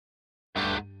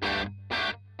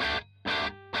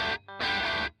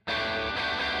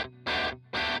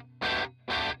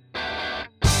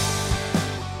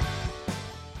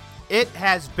It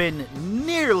has been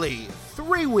nearly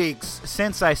 3 weeks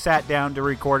since I sat down to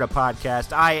record a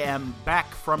podcast. I am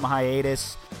back from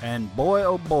hiatus, and boy,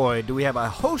 oh boy, do we have a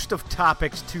host of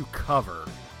topics to cover.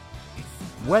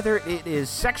 Whether it is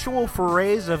sexual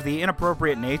forays of the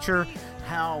inappropriate nature,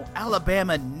 how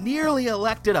Alabama nearly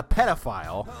elected a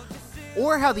pedophile,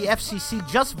 or how the FCC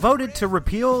just voted to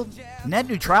repeal net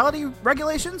neutrality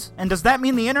regulations? And does that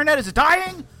mean the internet is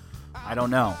dying? I don't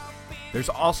know. There's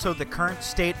also the current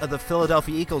state of the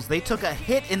Philadelphia Eagles. They took a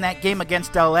hit in that game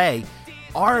against LA.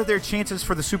 Are their chances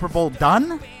for the Super Bowl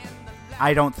done?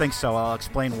 I don't think so. I'll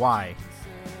explain why.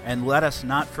 And let us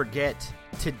not forget,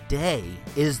 today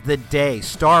is the day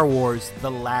Star Wars: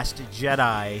 The Last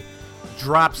Jedi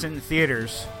drops in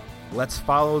theaters. Let's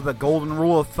follow the golden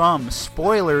rule of thumb.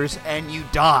 Spoilers and you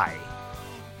die.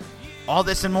 All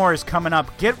this and more is coming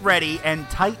up. Get ready and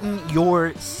tighten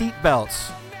your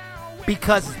seatbelts,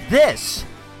 because this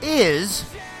is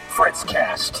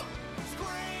Fritzcast.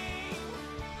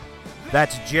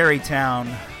 That's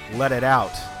Jerrytown, Let It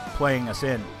Out, playing us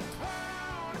in.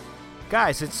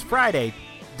 Guys, it's Friday,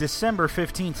 December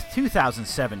 15th,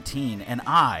 2017, and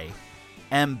I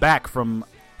am back from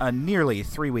a nearly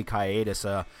 3-week hiatus.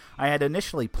 I had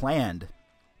initially planned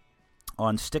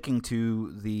on sticking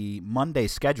to the Monday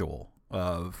schedule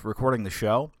of recording the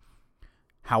show.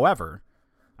 However,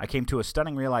 I came to a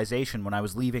stunning realization when I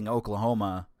was leaving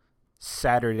Oklahoma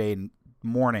Saturday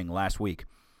morning last week.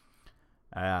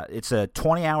 It's a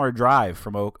 20-hour drive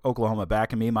from Oklahoma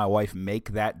back, and me and my wife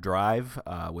make that drive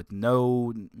with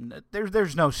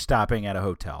there's no stopping at a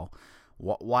hotel.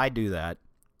 Why do that?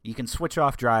 You can switch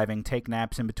off driving, take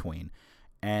naps in between,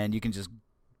 and you can just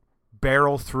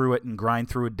barrel through it and grind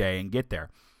through a day and get there.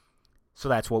 So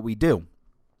that's what we do.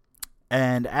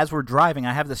 And as we're driving,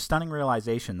 I have this stunning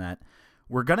realization that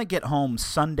we're going to get home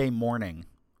Sunday morning,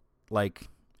 like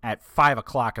at 5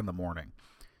 o'clock in the morning.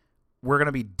 We're going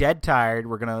to be dead tired.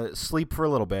 We're going to sleep for a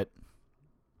little bit,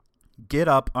 get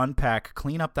up, unpack,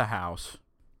 clean up the house,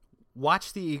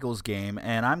 watch the Eagles game,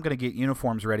 and I'm going to get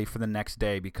uniforms ready for the next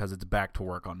day because it's back to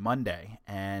work on Monday.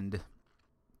 And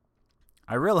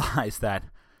I realized that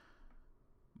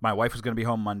my wife was going to be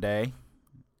home Monday.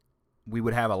 We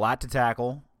would have a lot to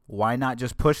tackle. Why not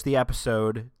just push the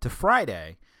episode to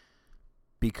Friday?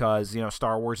 Because,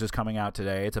 Star Wars is coming out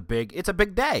today. It's a big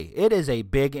day. It is a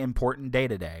big, important day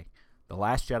today. The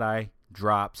Last Jedi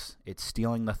drops. It's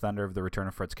stealing the thunder of the Return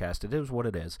of Fritzcast. It is what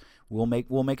it is. We'll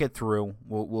make it through.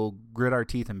 We'll grit our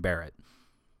teeth and bear it.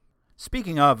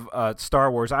 Speaking of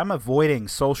Star Wars, I'm avoiding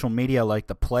social media like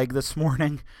the plague this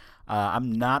morning.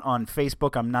 I'm not on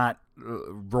Facebook. I'm not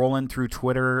rolling through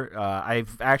Twitter.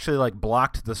 I've actually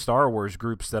blocked the Star Wars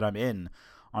groups that I'm in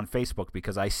on Facebook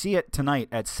because I see it tonight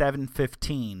at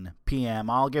 7:15 p.m.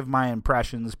 I'll give my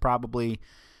impressions probably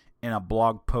in a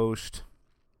blog post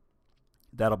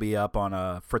that'll be up on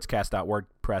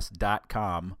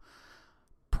fritzcast.wordpress.com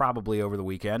probably over the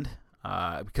weekend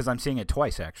because I'm seeing it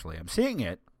twice, actually. I'm seeing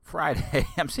it Friday.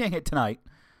 I'm seeing it tonight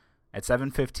at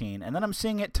 7:15, and then I'm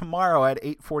seeing it tomorrow at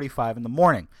 8:45 in the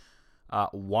morning.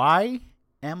 Why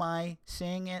am I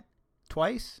seeing it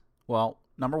twice? Well,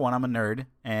 number one, I'm a nerd,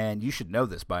 and you should know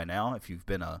this by now if you've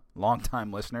been a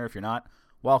long-time listener. If you're not,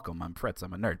 welcome. I'm Fritz.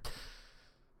 I'm a nerd.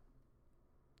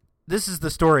 This is the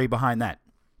story behind that.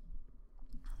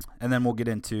 And then we'll get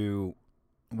into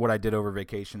what I did over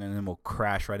vacation, and then we'll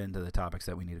crash right into the topics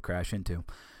that we need to crash into.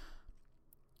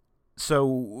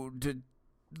 So,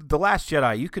 The Last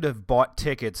Jedi, you could have bought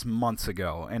tickets months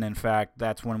ago, and in fact,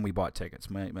 that's when we bought tickets.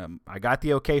 I got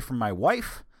the okay from my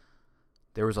wife.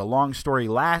 There was a long story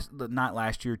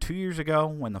 2 years ago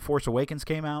when The Force Awakens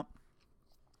came out.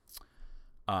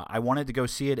 I wanted to go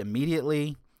see it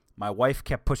immediately. My wife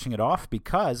kept pushing it off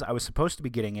because I was supposed to be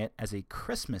getting it as a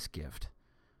Christmas gift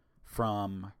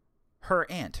from her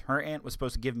aunt. Her aunt was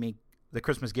supposed to give me the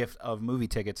Christmas gift of movie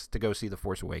tickets to go see The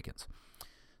Force Awakens.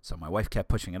 So my wife kept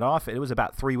pushing it off. It was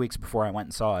about 3 weeks before I went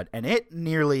and saw it, and it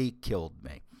nearly killed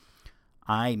me.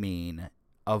 I mean,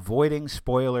 avoiding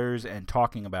spoilers and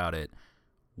talking about it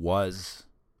was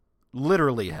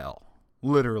literally hell.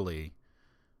 Literally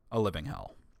a living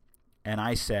hell. And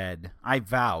I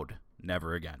vowed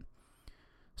never again.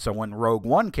 So when Rogue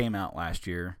One came out last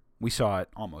year, we saw it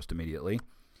almost immediately.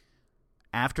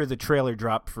 After the trailer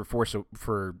dropped for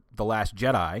The Last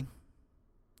Jedi,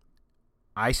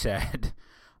 I said,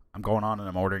 I'm going on and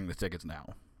I'm ordering the tickets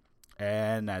now.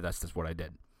 And that's just what I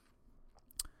did.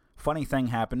 Funny thing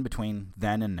happened between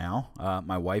then and now.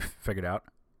 My wife figured out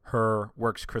her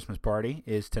work's Christmas party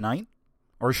is tonight.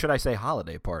 Or should I say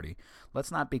holiday party?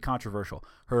 Let's not be controversial.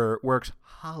 Her work's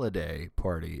holiday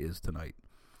party is tonight.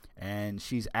 And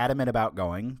she's adamant about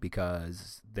going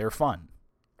because they're fun.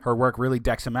 Her work really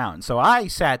decks them out. And so I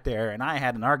sat there and I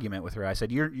had an argument with her. I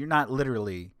said, you're not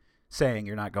literally saying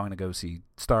you're not going to go see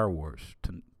Star Wars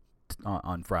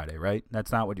on Friday, right?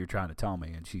 That's not what you're trying to tell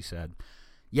me. And she said,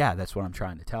 yeah, that's what I'm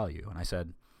trying to tell you. And I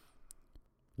said,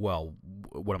 well,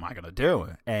 what am I going to do?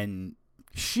 And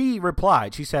she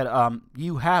replied, she said,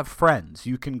 you have friends.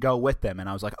 You can go with them. And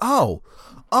I was like, oh,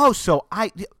 we're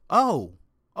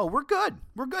good.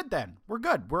 We're good then. We're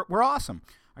good. We're awesome.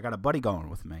 I got a buddy going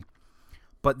with me.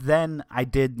 But then I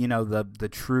did, the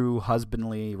true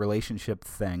husbandly relationship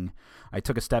thing. I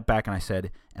took a step back and I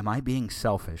said, am I being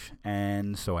selfish?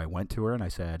 And so I went to her and I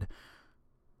said,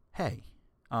 hey,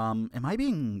 am I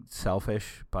being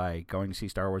selfish by going to see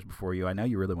Star Wars before you? I know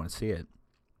you really want to see it.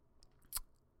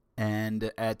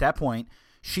 And at that point,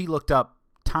 she looked up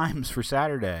times for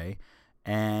Saturday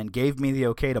and gave me the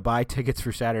okay to buy tickets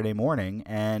for Saturday morning,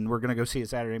 and we're going to go see it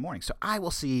Saturday morning. So I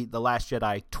will see The Last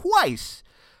Jedi twice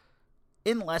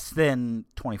in less than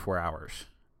 24 hours,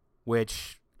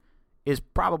 which is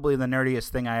probably the nerdiest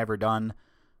thing I ever done.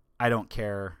 I don't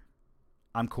care.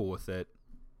 I'm cool with it.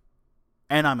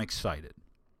 And I'm excited.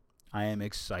 I am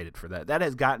excited for that. That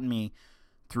has gotten me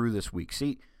through this week.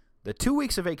 See, the 2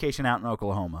 weeks of vacation out in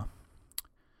Oklahoma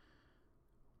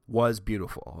was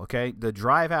beautiful, okay? The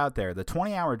drive out there, the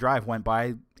 20-hour drive went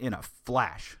by in a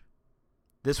flash.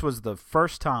 This was the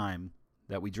first time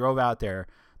that we drove out there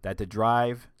that the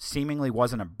drive seemingly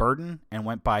wasn't a burden and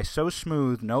went by so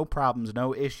smooth, no problems,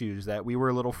 no issues, that we were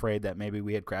a little afraid that maybe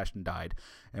we had crashed and died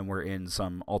and we're in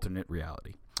some alternate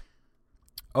reality.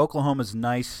 Oklahoma's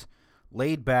nice,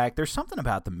 laid back. There's something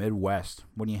about the Midwest.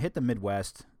 When you hit the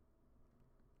Midwest,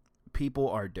 people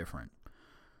are different.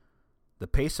 The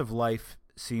pace of life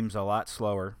seems a lot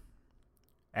slower,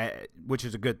 which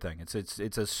is a good thing.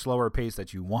 It's a slower pace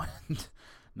that you want,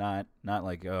 not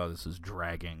like, oh, this is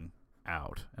dragging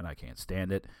out and I can't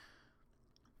stand it.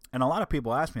 And a lot of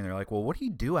people ask me, they're like, well, what do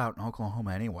you do out in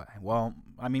Oklahoma anyway? Well,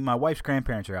 I mean, my wife's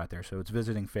grandparents are out there, so it's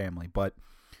visiting family, but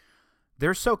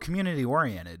they're so community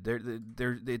oriented.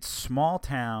 It's small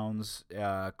towns,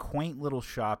 quaint little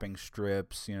shopping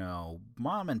strips,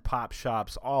 mom and pop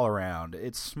shops all around.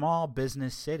 It's small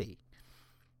business city.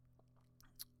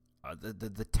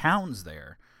 The towns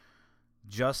there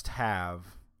just have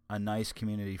a nice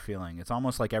community feeling. It's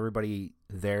almost like everybody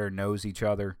there knows each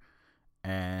other,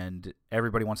 and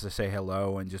everybody wants to say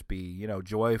hello and just be,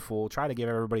 joyful, try to give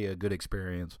everybody a good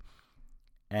experience.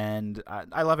 And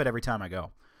I love it every time I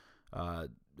go.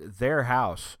 Their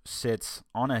house sits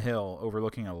on a hill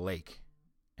overlooking a lake,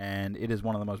 and it is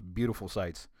one of the most beautiful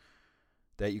sights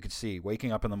that you could see.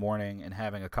 Waking up in the morning and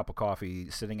having a cup of coffee,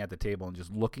 sitting at the table and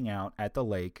just looking out at the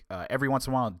lake. Every once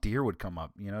in a while, deer would come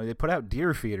up. They put out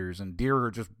deer feeders, and deer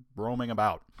are just roaming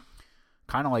about.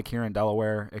 Kind of like here in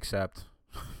Delaware, except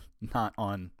not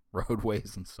on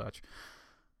roadways and such.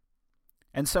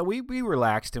 And so we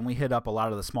relaxed, and we hit up a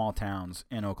lot of the small towns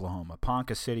in Oklahoma.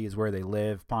 Ponca City is where they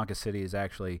live. Ponca City is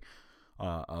actually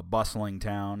a bustling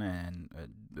town, and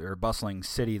or a bustling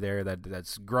city there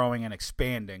that's growing and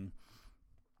expanding.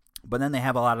 But then they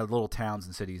have a lot of little towns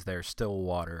and cities there: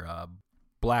 Stillwater,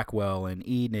 Blackwell, and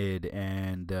Enid,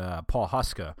 and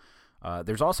Pawhuska.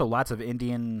 There's also lots of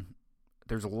Indian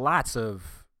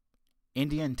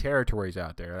territories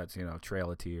out there. That's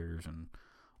Trail of Tears and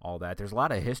all that. There's a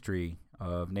lot of history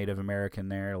of Native American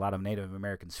there, a lot of Native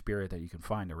American spirit that you can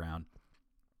find around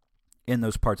in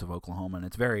those parts of Oklahoma, and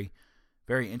it's very,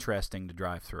 very interesting to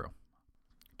drive through.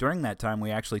 During that time, we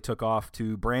actually took off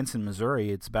to Branson, Missouri.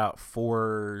 It's about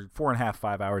 4.5,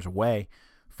 5 hours away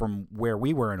from where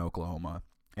we were in Oklahoma.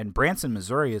 And Branson,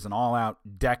 Missouri is an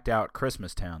all-out, decked-out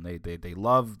Christmas town. They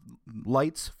love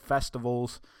lights,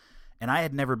 festivals, and I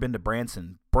had never been to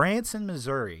Branson. Branson,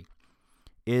 Missouri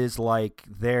is like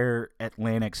their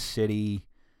Atlantic City.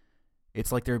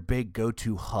 It's like their big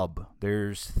go-to hub.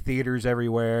 There's theaters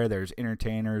everywhere. There's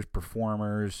entertainers,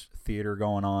 performers, theater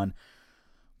going on.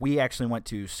 We actually went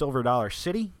to Silver Dollar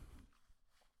City,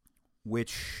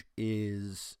 which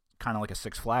is kind of like a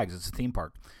Six Flags. It's a theme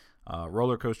park.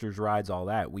 Roller coasters, rides, all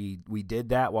that. We did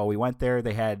that while we went there.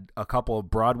 They had a couple of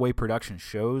Broadway production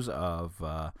shows of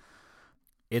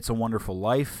It's a Wonderful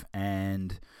Life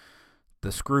and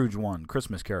the Scrooge one,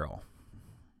 Christmas Carol.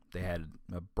 They had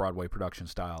a Broadway production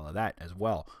style of that as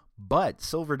well. But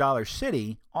Silver Dollar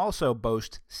City also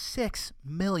boasts 6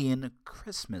 million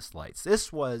Christmas lights.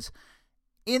 This was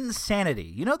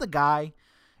insanity. The guy,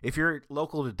 if you're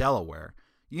local to Delaware,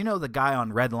 the guy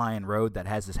on Red Lion Road that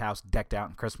has his house decked out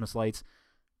in Christmas lights?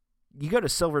 You go to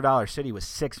Silver Dollar City with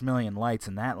 6 million lights,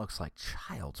 and that looks like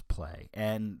child's play.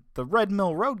 And the Red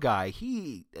Mill Road guy,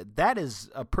 that is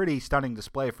a pretty stunning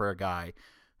display for a guy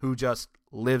who just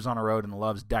lives on a road and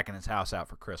loves decking his house out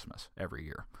for Christmas every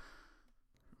year.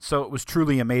 So it was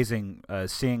truly amazing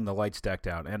seeing the lights decked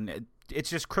out. And it's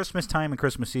just Christmas time and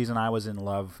Christmas season. I was in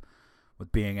love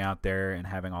with being out there and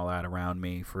having all that around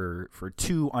me for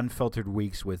 2 unfiltered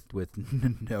weeks with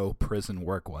no prison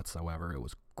work whatsoever. It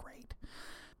was great.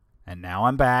 And now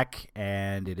I'm back,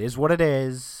 and it is what it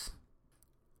is.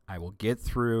 I will get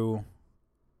through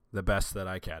the best that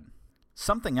I can.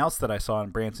 Something else that I saw in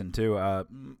Branson, too,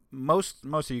 most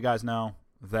of you guys know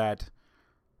that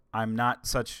I'm not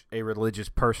such a religious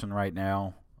person right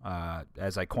now.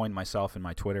 As I coined myself in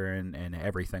my Twitter and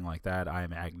everything like that,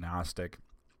 I'm agnostic.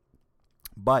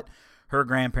 But her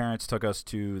grandparents took us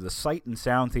to the Sight and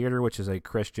Sound Theater, which is a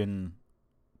Christian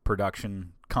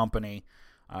production company.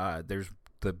 There's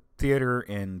the theater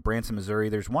in Branson, Missouri.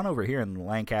 There's one over here in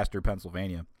Lancaster,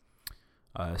 Pennsylvania.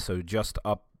 So just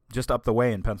up the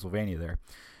way in Pennsylvania there.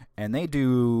 And they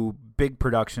do big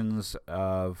productions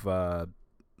of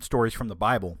stories from the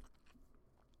Bible.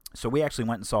 So we actually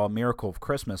went and saw A Miracle of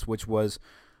Christmas, which was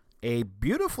a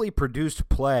beautifully produced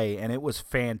play, and it was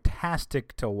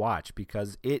fantastic to watch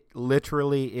because it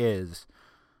literally is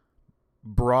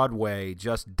Broadway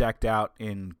just decked out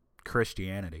in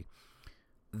Christianity.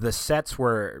 The sets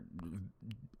were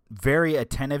very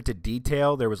attentive to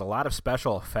detail. There was a lot of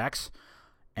special effects,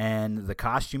 and the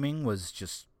costuming was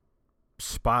just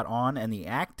spot on, and the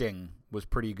acting was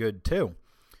pretty good too.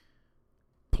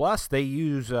 Plus, they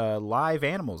use live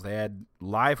animals. They had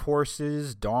live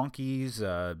horses, donkeys.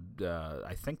 I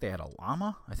think they had a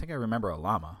llama. I think I remember a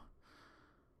llama.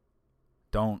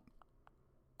 Don't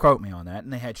quote me on that.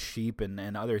 And they had sheep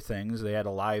and other things. They had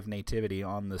a live nativity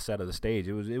on the set of the stage.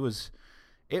 It was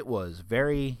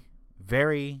very,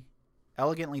 very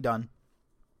elegantly done,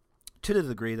 to the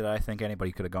degree that I think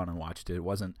anybody could have gone and watched it. It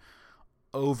wasn't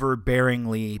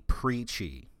overbearingly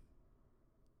preachy,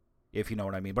 if you know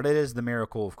what I mean. But it is The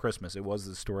Miracle of Christmas. It was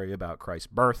the story about Christ's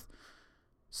birth,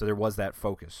 so there was that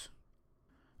focus.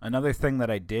 Another thing that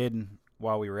I did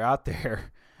while we were out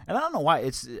there, and I don't know why,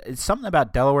 it's something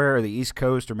about Delaware or the East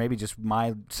Coast or maybe just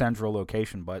my central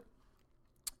location, but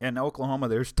in Oklahoma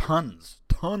there's tons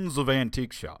of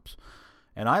antique shops.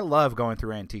 And I love going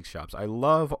through antique shops. I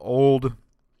love old,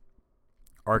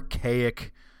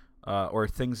 archaic, or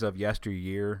things of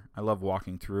yesteryear. I love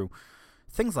walking through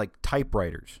things like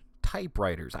typewriters.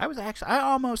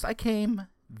 I came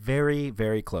very,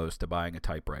 very close to buying a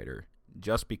typewriter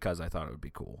just because I thought it would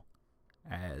be cool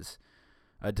as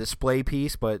a display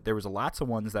piece, but there was lots of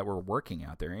ones that were working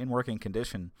out there in working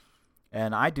condition.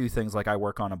 And I do things like I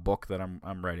work on a book that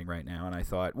I'm writing right now, and I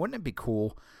thought, wouldn't it be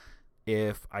cool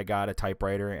if I got a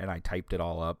typewriter and I typed it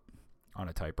all up on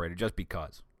a typewriter just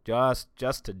because?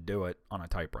 Just to do it on a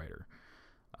typewriter.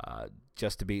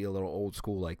 Just to be a little old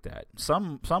school like that.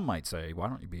 Some might say, why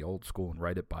don't you be old school and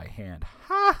write it by hand?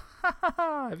 Ha ha ha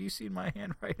ha! Have you seen my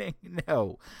handwriting?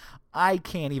 No. I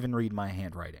can't even read my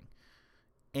handwriting.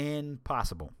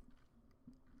 Impossible.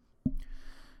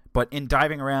 But in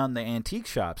diving around the antique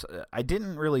shops, I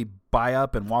didn't really buy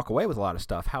up and walk away with a lot of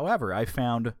stuff. However, I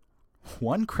found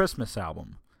one Christmas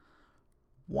album,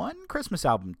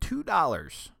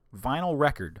 $2, vinyl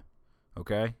record,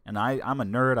 okay? And I'm a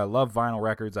nerd. I love vinyl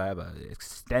records. I have an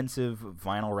extensive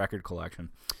vinyl record collection.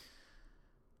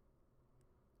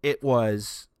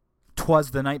 Twas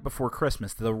the Night Before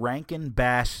Christmas, the Rankin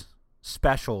Bass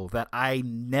special that I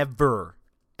never,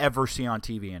 ever see on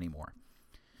TV anymore.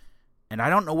 And I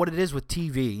don't know what it is with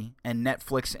TV and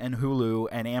Netflix and Hulu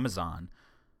and Amazon.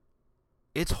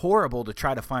 It's horrible to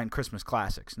try to find Christmas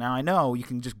classics. Now, I know you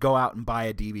can just go out and buy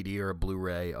a DVD or a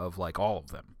Blu-ray of, like, all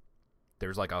of them.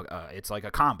 There's, like, it's like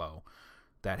a combo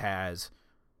that has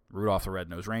Rudolph the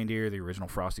Red-Nosed Reindeer, the original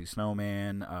Frosty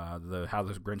Snowman, How the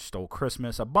Grinch Stole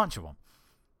Christmas, a bunch of them.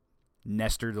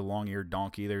 Nestor the Long-Eared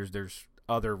Donkey. There's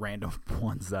other random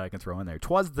ones that I can throw in there.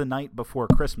 'Twas the Night Before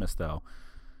Christmas, though,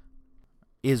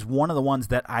 is one of the ones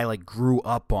that I like grew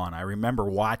up on. I remember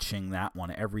watching that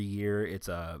one every year. It's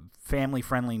a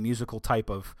family-friendly musical type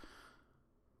of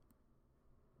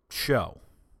show.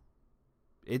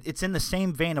 It's in the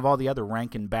same vein of all the other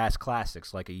Rankin Bass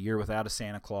classics, like A Year Without a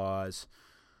Santa Claus,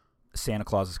 Santa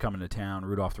Claus is Coming to Town,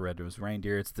 Rudolph the Red-Nosed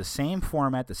Reindeer. It's the same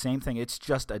format, the same thing. It's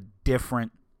just a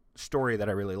different story that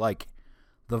I really like.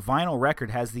 The vinyl record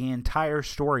has the entire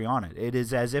story on it. It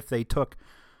is as if they took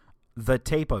the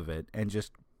tape of it and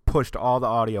just pushed all the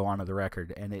audio onto the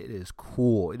record, and it is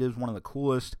cool. It is one of the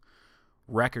coolest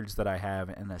records that I have,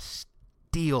 and a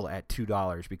steal at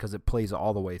 $2 because it plays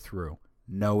all the way through.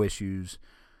 no issues,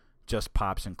 just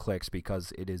pops and clicks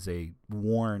because it is a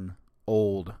worn,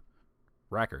 old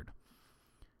record.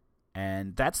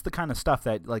 And that's the kind of stuff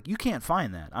that, like, you can't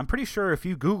find that. I'm pretty sure if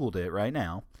you Googled it right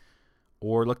now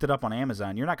or looked it up on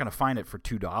Amazon, you're not going to find it for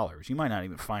 $2. You might not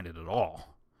even find it at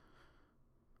all.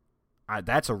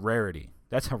 That's a rarity.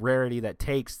 That's a rarity that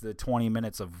takes the 20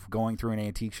 minutes of going through an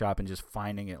antique shop and just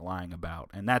finding it lying about.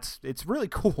 And it's really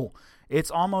cool. It's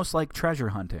almost like treasure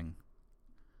hunting.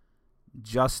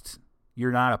 Just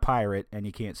you're not a pirate and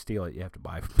you can't steal it. You have to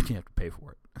pay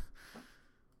for it.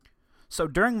 So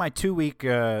during my 2-week,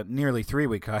 nearly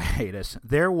 3-week hiatus,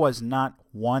 there was not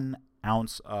 1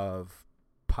 ounce of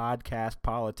podcast,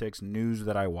 politics, news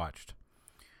that I watched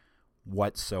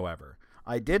whatsoever.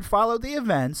 I did follow the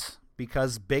events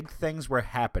because big things were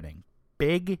happening.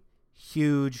 Big,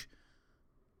 huge,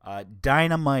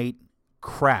 dynamite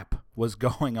crap was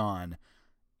going on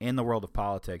in the world of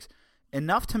politics.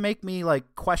 Enough to make me,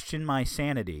 like, question my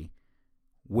sanity,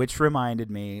 which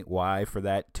reminded me why for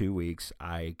that 2 weeks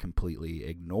I completely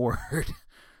ignored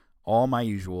all my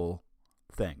usual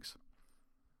things.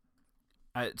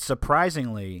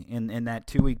 Surprisingly, in that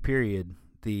 2-week period,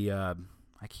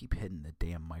 I keep hitting the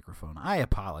damn microphone. I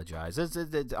apologize.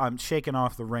 I'm shaking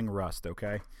off the ring rust,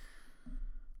 okay?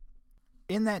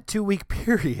 In that 2-week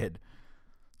period,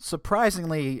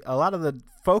 surprisingly, a lot of the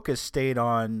focus stayed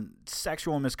on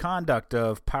sexual misconduct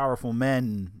of powerful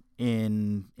men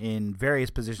in various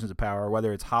positions of power,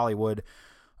 whether it's Hollywood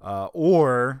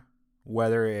or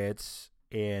whether it's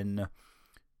in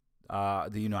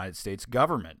the United States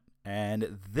government.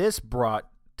 And this brought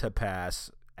to pass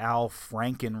Al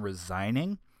Franken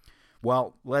resigning.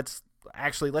 Well, let's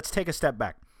take a step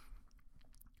back.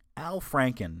 Al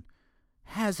Franken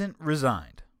hasn't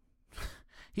resigned.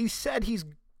 He said he's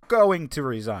going to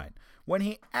resign. When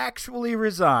he actually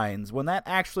resigns, when that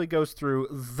actually goes through,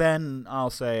 then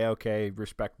I'll say, okay,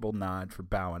 respectable nod for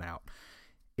bowing out.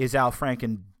 Is Al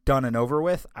Franken done and over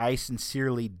with? I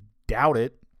sincerely doubt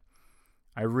it.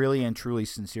 I really and truly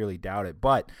sincerely doubt it.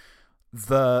 But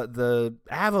the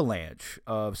avalanche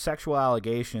of sexual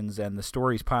allegations and the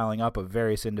stories piling up of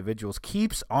various individuals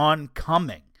keeps on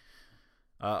coming.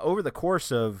 Over the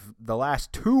course of the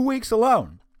last 2 weeks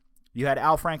alone, you had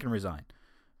Al Franken resign.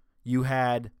 You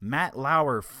had Matt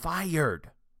Lauer fired.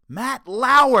 Matt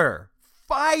Lauer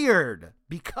fired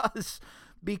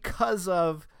because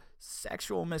of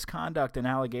sexual misconduct and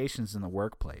allegations in the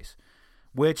workplace.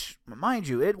 Which, mind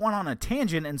you, it went on a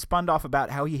tangent and spun off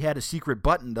about how he had a secret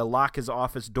button to lock his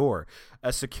office door.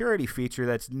 A security feature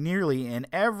that's nearly in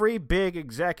every big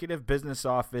executive business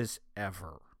office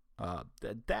ever.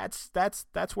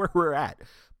 That's where we're at.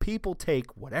 People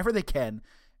take whatever they can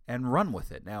and run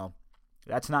with it. Now,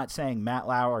 that's not saying Matt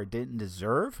Lauer didn't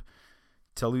deserve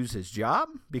to lose his job,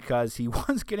 because he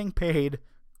was getting paid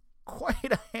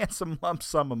quite a handsome lump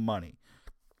sum of money.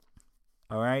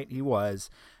 All right, he was.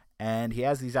 And he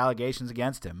has these allegations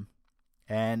against him.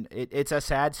 And it's a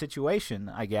sad situation,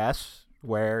 I guess,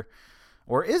 or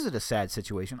is it a sad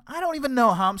situation? I don't even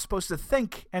know how I'm supposed to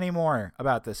think anymore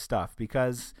about this stuff,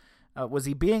 because was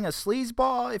he being a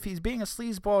sleazeball? If he's being a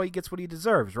sleazeball, he gets what he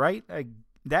deserves, right?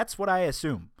 That's what I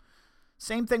assume.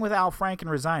 Same thing with Al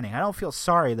Franken resigning. I don't feel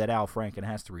sorry that Al Franken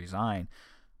has to resign.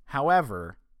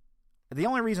 However, the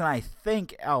only reason I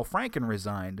think Al Franken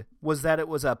resigned was that it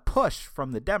was a push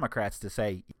from the Democrats to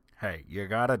say, hey, you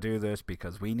got to do this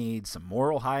because we need some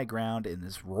moral high ground in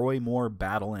this Roy Moore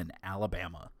battle in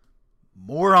Alabama.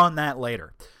 More on that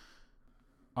later.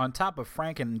 On top of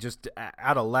Franken, just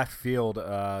out of left field,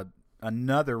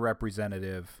 another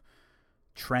representative,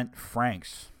 Trent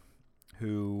Franks,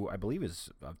 who I believe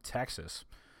is of Texas.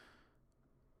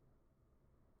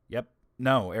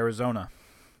 Arizona.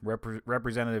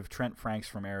 Representative Trent Franks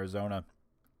from Arizona.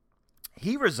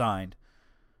 He resigned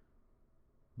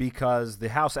because the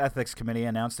House Ethics Committee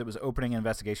announced it was opening an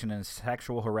investigation into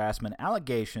sexual harassment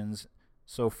allegations.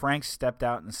 So Franks stepped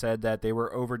out and said that they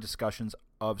were over discussions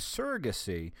of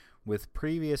surrogacy with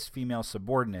previous female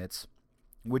subordinates,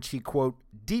 which he, quote,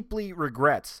 deeply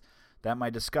regrets that my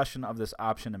discussion of this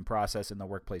option and process in the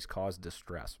workplace caused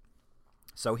distress.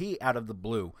 So he, out of the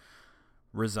blue,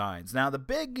 resigns. Now, the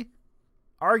big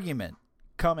argument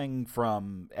coming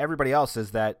from everybody else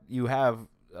is that you have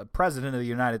a president of the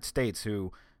United States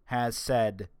who has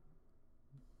said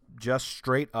just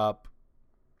straight up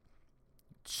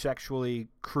sexually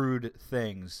crude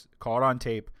things, caught on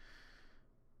tape.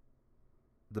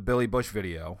 The Billy Bush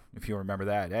video, if you remember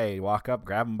that. Hey, walk up,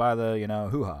 grab him by the,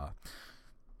 hoo-ha.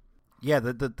 Yeah,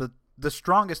 the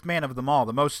strongest man of them all,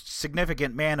 the most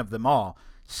significant man of them all,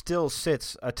 still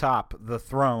sits atop the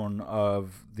throne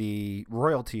of the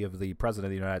royalty of the President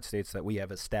of the United States that we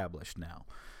have established now.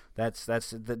 That's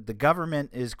the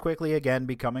government is quickly again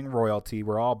becoming royalty.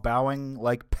 We're all bowing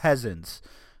like peasants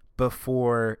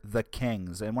before the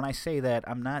kings. And when I say that,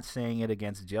 I'm not saying it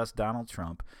against just Donald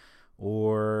Trump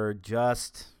or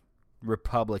just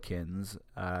Republicans.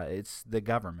 It's the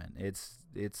government.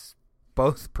 It's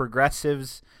both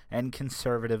progressives and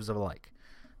conservatives alike.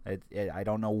 I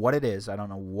don't know what it is. I don't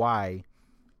know why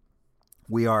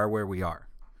we are where we are.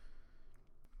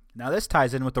 Now, this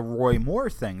ties in with the Roy Moore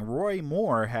thing. Roy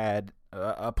Moore had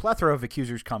a plethora of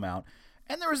accusers come out,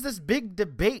 and there was this big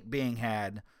debate being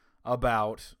had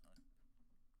about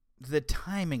the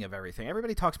timing of everything.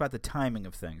 Everybody talks about the timing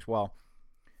of things. Well,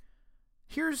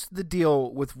 here's the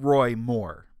deal with Roy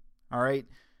Moore, all right?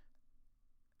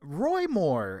 Roy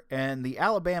Moore and the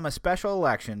Alabama special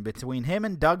election between him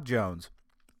and Doug Jones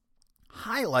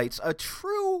highlights a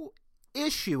true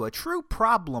issue, a true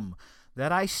problem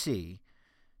that I see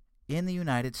in the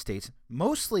United States,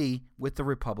 mostly with the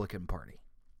Republican Party.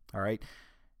 All right?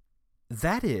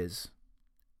 That is,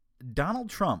 Donald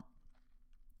Trump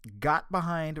got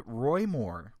behind Roy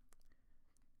Moore,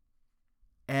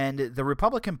 and the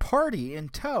Republican Party in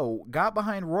tow got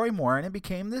behind Roy Moore, and it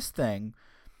became this thing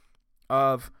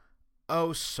of,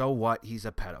 oh, so what? He's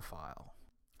a pedophile.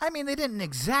 I mean, they didn't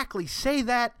exactly say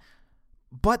that,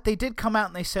 but they did come out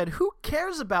and they said, who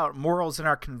cares about morals and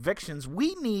our convictions?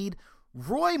 We need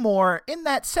Roy Moore in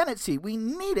that Senate seat. We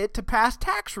need it to pass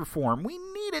tax reform. We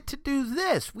need it to do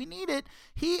this. We need it.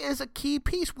 He is a key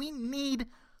piece. We need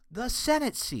the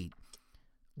Senate seat.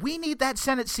 We need that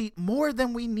Senate seat more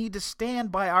than we need to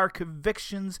stand by our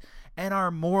convictions and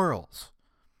our morals.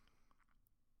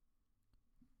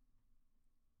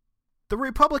 The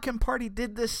Republican Party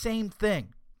did the same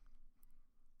thing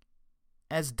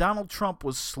as Donald Trump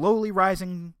was slowly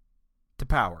rising to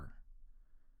power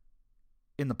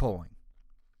in the polling.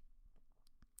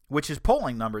 Which is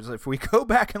polling numbers, if we go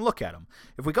back and look at them.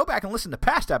 If we go back and listen to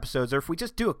past episodes, or if we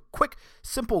just do a quick,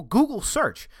 simple Google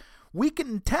search, we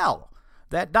can tell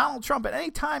that Donald Trump at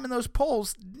any time in those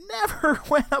polls never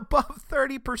went above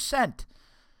 30%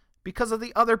 because of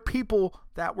the other people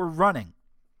that were running.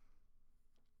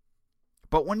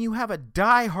 But when you have a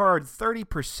diehard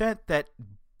 30% that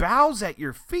bows at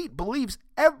your feet, believes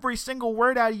every single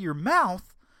word out of your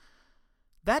mouth,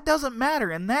 that doesn't matter.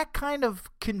 And that kind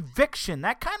of conviction,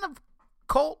 that kind of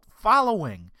cult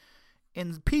following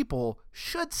in people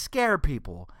should scare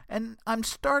people. And I'm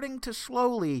starting to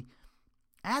slowly,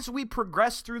 as we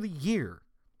progress through the year,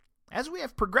 as we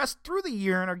have progressed through the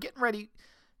year and are getting ready,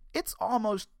 it's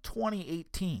almost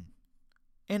 2018.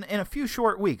 In a few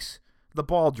short weeks, the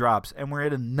ball drops and we're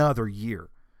in another year.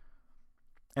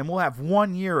 And we'll have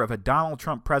 1 year of a Donald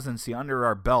Trump presidency under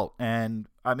our belt. And,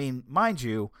 I mean, mind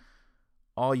you,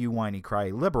 all you whiny, cry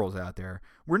liberals out there,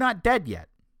 we're not dead yet.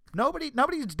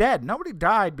 Nobody's dead. Nobody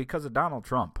died because of Donald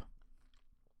Trump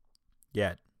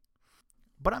yet.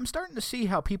 But I'm starting to see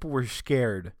how people were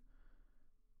scared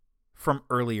from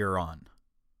earlier on.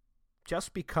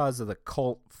 Just because of the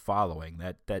cult following,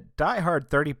 that diehard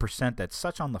 30% that's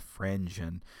such on the fringe,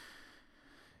 and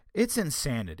it's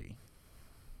insanity.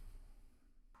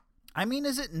 I mean,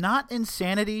 is it not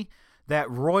insanity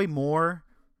that Roy Moore,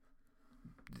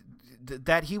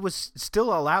 that he was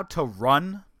still allowed to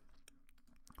run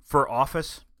for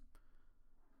office?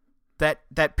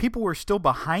 That people were still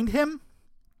behind him?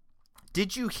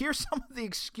 Did you hear some of the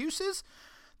excuses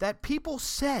that people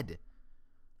said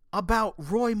about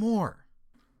Roy Moore?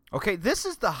 Okay, this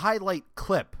is the highlight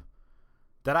clip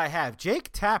that I have. Jake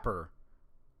Tapper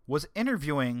was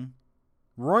interviewing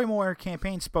Roy Moore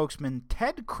campaign spokesman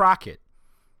Ted Crockett.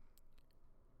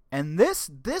 And this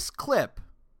clip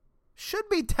should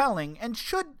be telling, and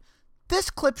this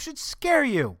clip should scare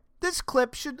you. This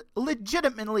clip should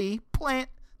legitimately plant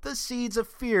the seeds of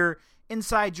fear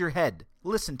inside your head.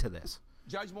 Listen to this.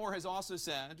 Judge Moore has also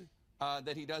said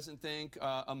that he doesn't think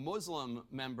a Muslim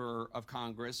member of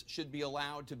Congress should be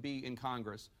allowed to be in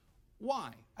Congress.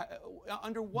 Why?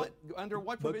 Under what provision of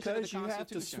the Constitution? Because you have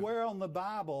to swear on the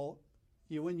Bible.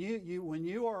 When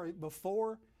you are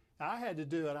before, I had to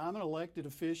do it. I'm an elected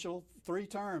official, 3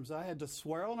 terms. I had to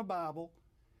swear on a Bible.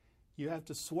 You have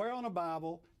to swear on a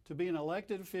Bible to be an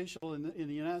elected official in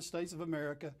the United States of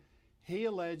America. He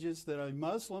alleges that a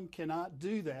Muslim cannot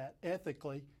do that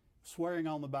ethically, swearing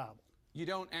on the Bible. You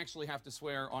don't actually have to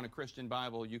swear on a Christian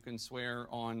Bible. You can swear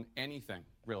on anything,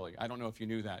 really. I don't know if you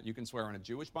knew that. You can swear on a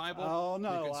Jewish Bible. Oh,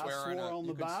 no, I swore on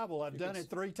the Bible. I've done it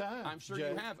 3 times. I'm sure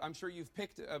you have. I'm sure you've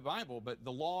picked a Bible, but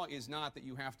the law is not that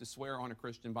you have to swear on a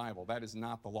Christian Bible. That is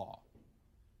not the law.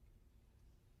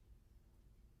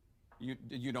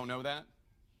 You don't know that?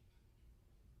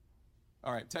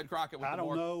 All right, Ted Crockett with I the don't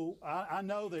more, know. I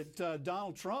know that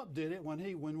Donald Trump did it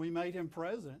when we made him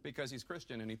president. because he's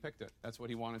Christian and he picked it. That's what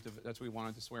he wanted to. That's what he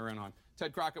wanted to swear in on.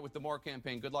 Ted Crockett with the More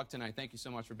campaign. Good luck tonight. Thank you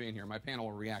so much for being here. My panel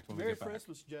will react when we Merry get back.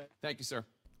 Christmas, Jay. Thank you, sir.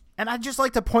 And I'd just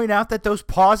like to point out that those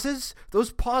pauses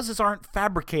aren't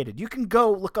fabricated. You can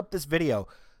go look up this video.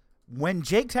 When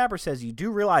Jake Tapper says you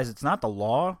do realize it's not the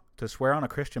law to swear on a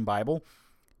Christian Bible,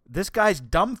 this guy's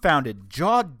dumbfounded,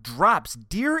 jaw drops,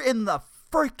 deer in the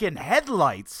freaking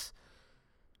headlights.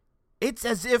 It's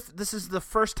as if this is the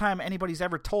first time anybody's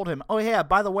ever told him, oh yeah,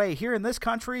 by the way, here in this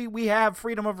country, we have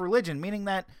freedom of religion, meaning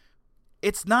that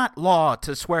it's not law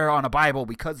to swear on a Bible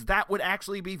because that would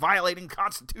actually be violating the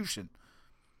Constitution.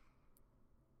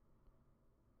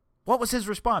 What was his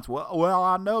response? Well,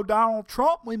 I know Donald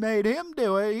Trump, we made him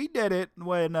do it. He did it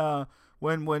when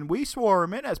we swore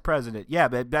him in as president. Yeah,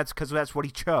 but that's because that's what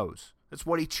he chose. That's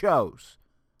what he chose.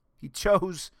 He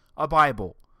chose a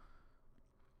Bible.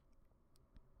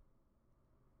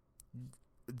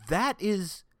 That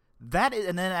is,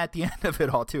 and then at the end of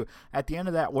it all, too, at the end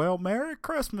of that, well, Merry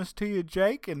Christmas to you,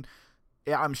 Jake, and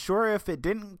I'm sure if it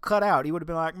didn't cut out, he would have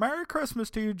been like, Merry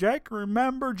Christmas to you, Jake.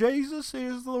 Remember, Jesus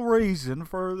is the reason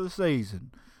for the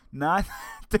season. Not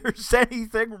that there's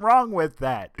anything wrong with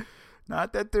that.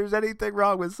 Not that there's anything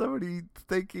wrong with somebody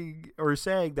thinking or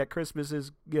saying that Christmas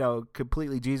is,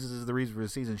 completely Jesus is the reason for the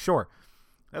season. Sure,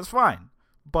 that's fine.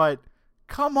 But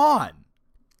come on.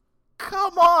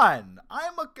 Come on.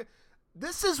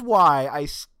 This is why I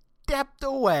stepped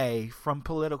away from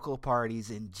political parties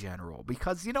in general.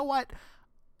 Because you know what?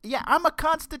 Yeah, I'm a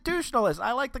constitutionalist.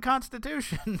 I like the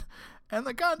Constitution. And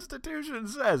the Constitution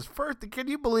says, can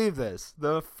you believe this?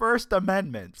 The First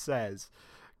Amendment says,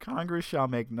 Congress shall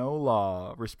make no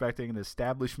law respecting an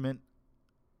establishment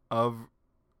of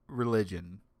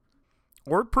religion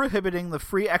or prohibiting the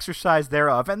free exercise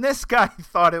thereof. And this guy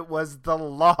thought it was the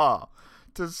law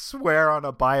to swear on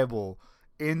a Bible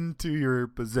into your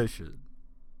position.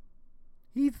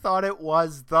 He thought it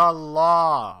was the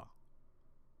law.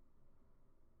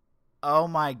 Oh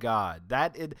my God.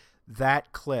 That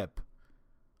clip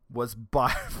was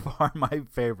by far my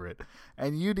favorite.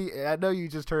 And I know you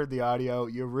just heard the audio.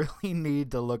 You really need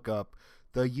to look up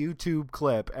the YouTube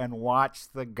clip and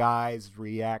watch the guy's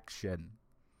reaction.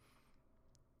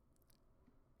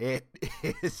 It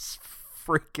is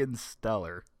freaking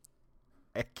stellar.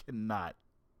 I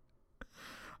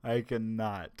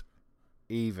cannot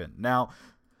even. Now,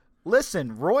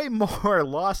 listen, Roy Moore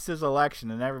lost his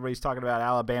election and everybody's talking about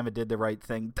Alabama did the right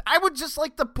thing. I would just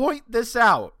like to point this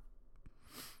out.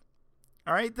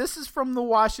 All right, this is from the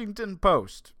Washington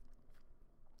Post.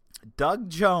 Doug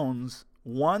Jones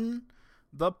won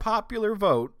the popular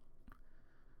vote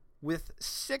with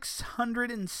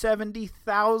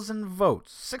 670,000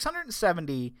 votes.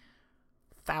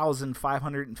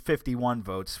 670,551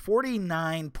 votes.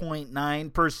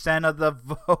 49.9% of the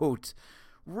vote.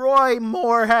 Roy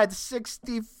Moore had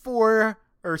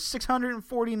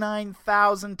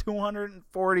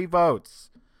 649,240 votes.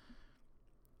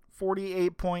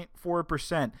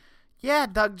 48.4%. Yeah,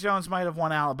 Doug Jones might have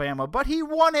won Alabama, but he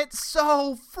won it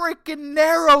so freaking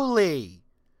narrowly.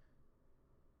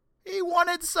 He won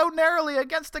it so narrowly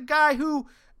against a guy who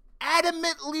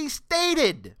adamantly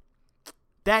stated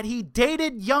that he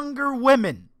dated younger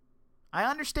women. I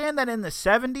understand that in the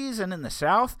 70s and in the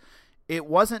South, it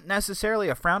wasn't necessarily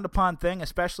a frowned upon thing,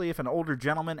 especially if an older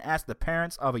gentleman asked the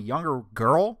parents of a younger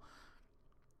girl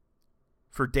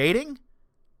for dating.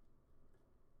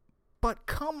 But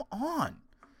come on.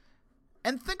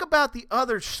 And think about the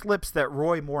other slips that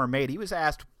Roy Moore made. He was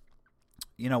asked,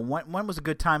 when was a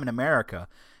good time in America?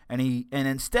 And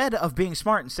instead of being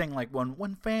smart and saying, like,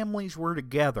 when families were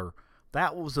together,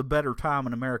 that was a better time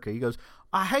in America. He goes,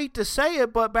 I hate to say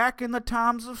it, but back in the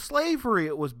times of slavery,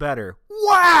 it was better.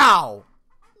 Wow!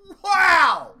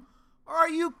 Wow! Are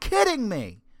you kidding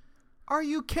me? Are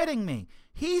you kidding me?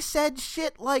 He said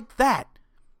shit like that.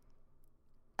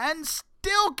 And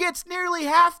still gets nearly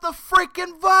half the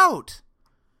freaking vote.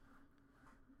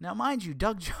 Now, mind you,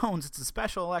 Doug Jones, it's a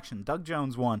special election. Doug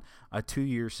Jones won a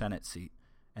 2-year Senate seat,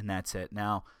 and that's it.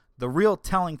 Now, the real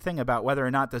telling thing about whether or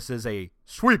not this is a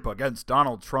sweep against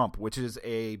Donald Trump, which is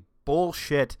a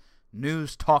bullshit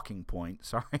news talking point.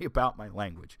 Sorry about my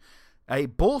language. A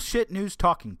bullshit news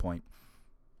talking point.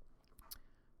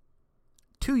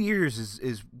 2 years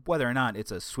is whether or not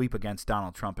it's a sweep against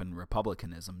Donald Trump and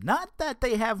Republicanism. Not that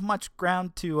they have much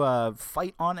ground to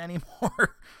fight on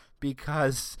anymore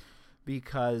because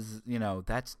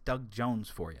that's Doug Jones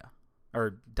for you.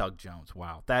 Or Doug Jones,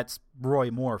 wow. That's Roy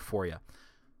Moore for you.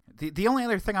 The only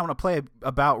other thing I want to play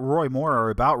about Roy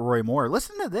Moore,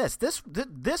 listen to this.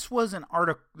 This was an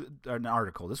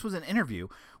article. This was an interview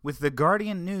with the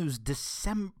Guardian News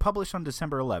published on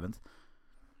December 11th,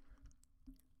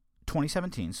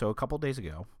 2017, so a couple days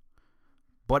ago.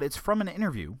 But it's from an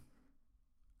interview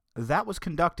that was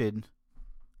conducted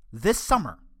this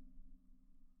summer.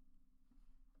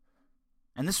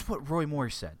 And this is what Roy Moore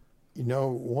said. You know,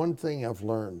 one thing I've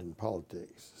learned in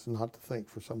politics is not to think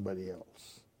for somebody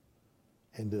else.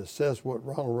 And to assess what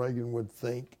Ronald Reagan would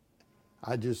think,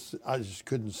 I just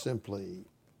couldn't simply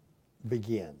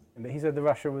begin. But he said that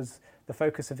Russia was the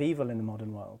focus of evil in the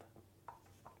modern world.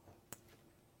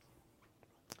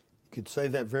 You could say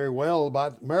that very well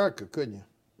about America, couldn't you?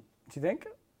 Do you think?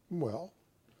 Well,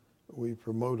 we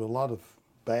promote a lot of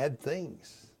bad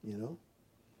things, you know.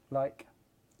 Like?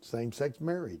 Same-sex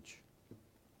marriage.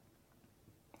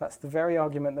 That's the very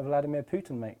argument that Vladimir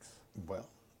Putin makes. Well,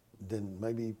 then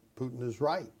maybe Putin is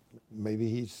right. Maybe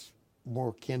he's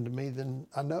more kin to me than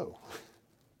I know.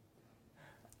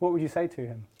 What would you say to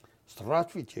him?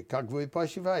 Здравствуйте, как вы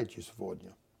поживаете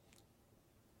сегодня?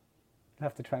 You'll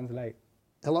have to translate.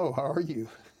 Hello, how are you?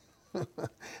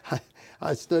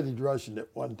 I studied Russian at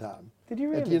one time. Did you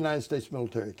really? At the United States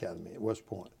Military Academy at West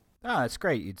Point. Oh, that's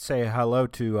great. You'd say hello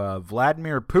to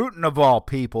Vladimir Putin of all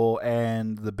people,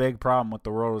 and the big problem with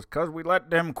the world is because we let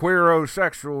them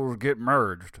queerosexuals get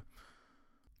merged.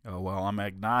 Oh, well, I'm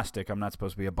agnostic. I'm not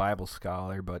supposed to be a Bible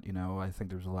scholar, but, you know, I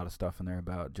think there's a lot of stuff in there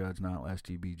about judge not lest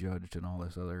ye be judged and all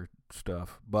this other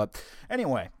stuff. But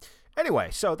anyway,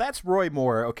 so that's Roy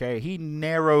Moore, okay? He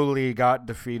narrowly got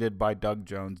defeated by Doug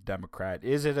Jones, Democrat.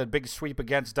 Is it a big sweep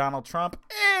against Donald Trump?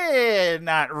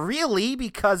 Not really,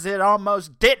 because it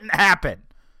almost didn't happen.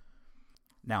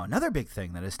 Now, another big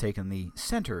thing that has taken the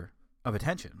center of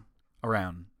attention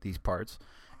around these parts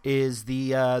is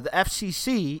the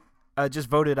FCC just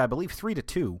voted, I believe,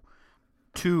 3-2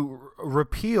 to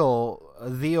repeal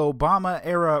the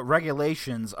Obama-era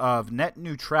regulations of net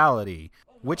neutrality,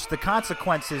 which the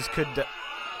consequences could...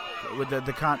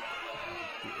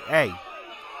 Hey,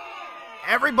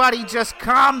 everybody just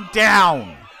calm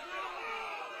down.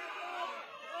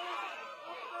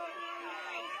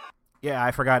 Yeah,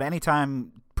 I forgot.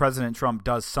 Anytime President Trump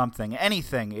does something,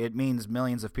 anything, it means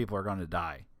millions of people are going to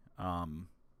die.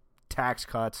 Tax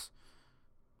cuts,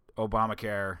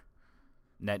 Obamacare,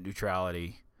 net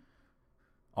neutrality,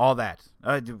 all that.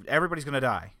 Everybody's going to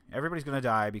die. Everybody's going to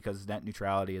die because net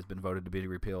neutrality has been voted to be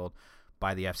repealed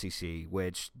by the FCC,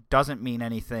 which doesn't mean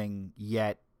anything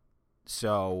yet.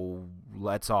 So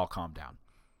let's all calm down.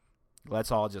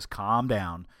 Let's all just calm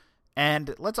down.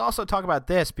 And let's also talk about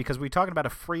this, because we're talking about a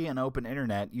free and open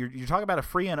internet. You're talking about a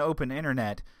free and open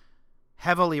internet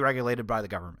heavily regulated by the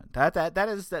government. That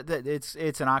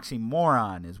it's an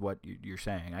oxymoron is what you're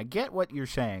saying. I get what you're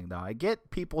saying, though. I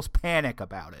get people's panic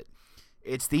about it.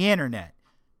 It's the internet.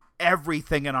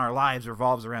 Everything in our lives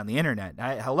revolves around the internet.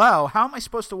 Hello? How am I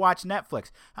supposed to watch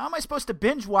Netflix? How am I supposed to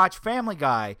binge watch Family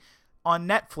Guy on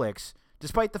Netflix,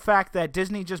 despite the fact that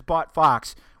Disney just bought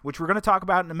Fox, which we're going to talk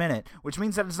about in a minute, which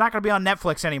means that it's not going to be on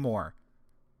Netflix anymore.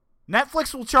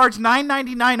 Netflix will charge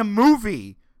 $9.99 a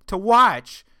movie to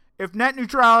watch if net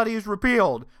neutrality is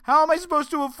repealed. How am I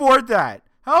supposed to afford that?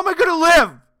 How am I going to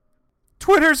live?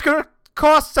 Twitter's going to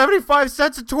cost 75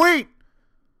 cents a tweet.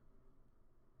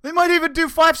 They might even do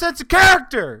 5 cents a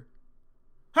character.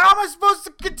 How am I supposed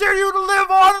to continue to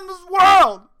live on in this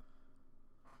world?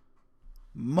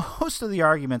 Most of the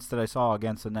arguments that I saw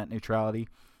against the net neutrality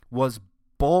was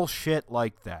bullshit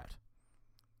like that.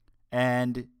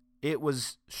 And it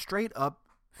was straight up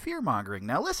fear-mongering.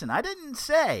 Now listen, I didn't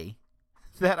say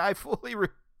that I fully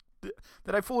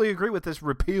agree with this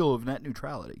repeal of net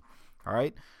neutrality. All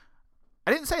right?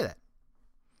 I didn't say that.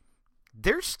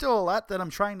 There's still a lot that I'm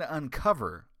trying to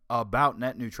uncover about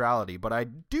net neutrality, but I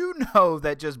do know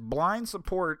that just blind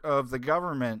support of the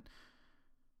government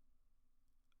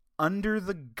under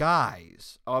the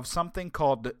guise of something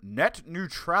called net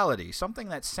neutrality, something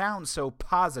that sounds so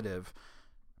positive,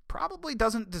 probably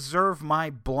doesn't deserve my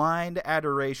blind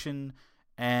adoration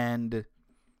and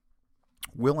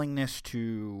willingness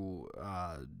to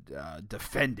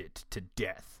defend it to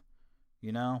death.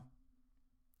 You know?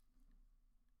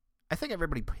 I think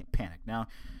everybody panicked. Now,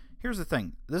 here's the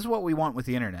thing. This is what we want with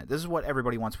the internet. This is what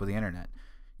everybody wants with the internet.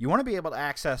 You want to be able to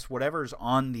access whatever's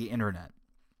on the internet.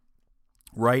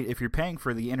 Right? If you're paying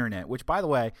for the internet, which, by the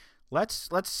way, let's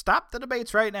stop the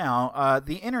debates right now.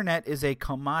 The internet is a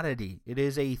commodity. It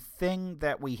is a thing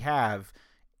that we have.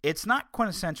 It's not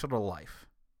quintessential to life.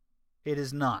 It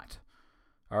is not.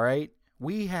 All right?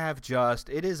 We have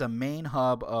it is a main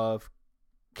hub of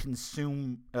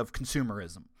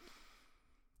consumerism.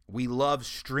 We love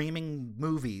streaming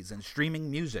movies and streaming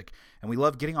music, and we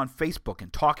love getting on Facebook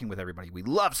and talking with everybody. We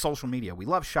love social media. We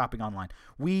love shopping online.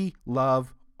 We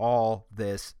love all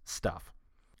this stuff.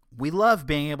 We love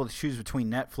being able to choose between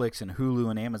Netflix and Hulu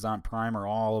and Amazon Prime, or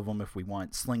all of them if we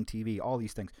want, Sling TV, all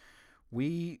these things.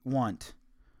 We want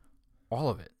all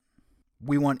of it.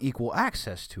 We want equal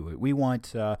access to it. We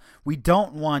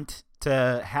don't want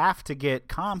to have to get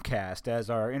Comcast as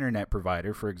our internet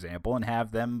provider, for example, and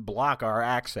have them block our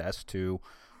access to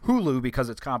Hulu because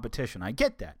it's competition. I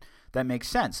get that. That makes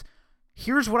sense.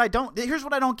 Here's what I don't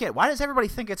get. Why does everybody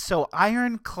think it's so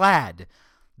ironclad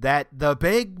that the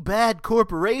big bad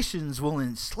corporations will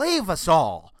enslave us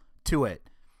all to it?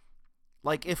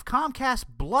 Like, if Comcast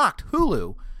blocked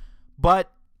Hulu,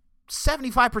 but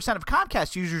 75% of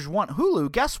Comcast users want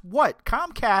Hulu, guess what?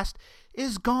 Comcast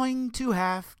is going to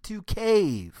have to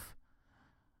cave.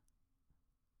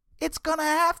 It's going to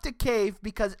have to cave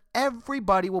because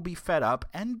everybody will be fed up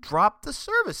and drop the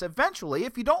service. Eventually,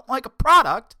 if you don't like a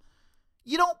product,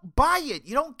 you don't buy it.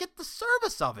 You don't get the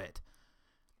service of it.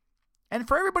 And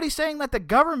for everybody saying that the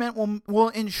government will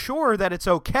ensure that it's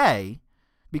okay,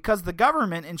 because the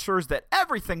government ensures that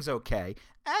everything's okay,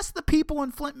 ask the people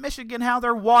in Flint, Michigan how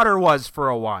their water was for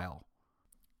a while.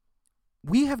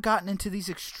 We have gotten into these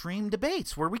extreme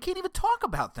debates where we can't even talk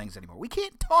about things anymore. We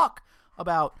can't talk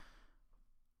about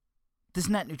this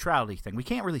net neutrality thing. We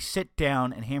can't really sit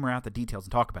down and hammer out the details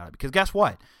and talk about it, because guess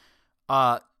what?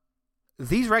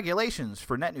 These regulations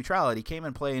for net neutrality came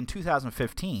in play in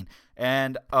 2015.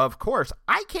 And, of course,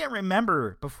 I can't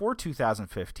remember before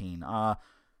 2015.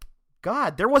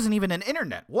 God, there wasn't even an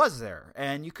internet, was there?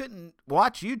 And you couldn't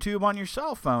watch YouTube on your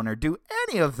cell phone or do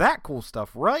any of that cool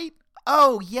stuff, right?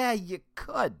 Oh, yeah, you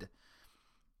could.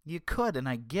 You could, and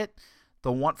I get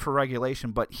the want for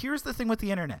regulation, but here's the thing with the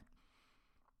internet.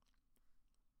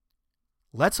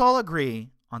 Let's all agree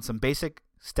on some basic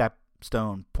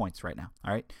stone points right now,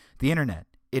 all right? The internet,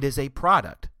 it is a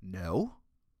product. No.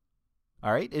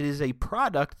 All right? It is a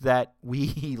product that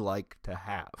we like to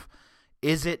have.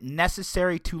 Is it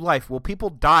necessary to life? Will people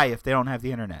die if they don't have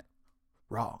the internet?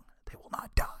 Wrong. They will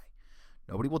not die.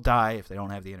 Nobody will die if they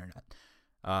don't have the internet.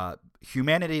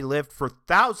 Humanity lived for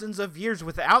thousands of years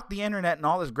without the internet and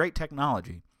all this great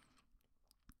technology.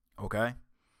 Okay?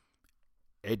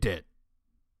 It did.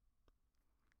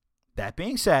 That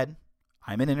being said,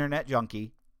 I'm an internet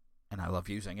junkie, and I love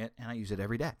using it, and I use it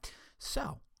every day.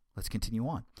 So, let's continue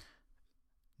on.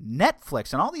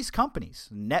 Netflix and all these companies,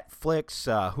 Netflix,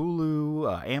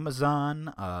 Hulu,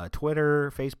 Amazon,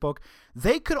 Twitter, Facebook,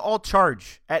 they could all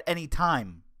charge at any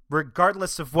time,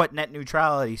 regardless of what net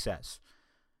neutrality says.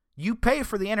 You pay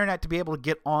for the internet to be able to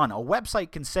get on. A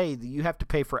website can say that you have to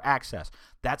pay for access.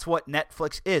 That's what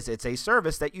Netflix is. It's a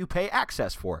service that you pay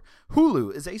access for.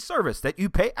 Hulu is a service that you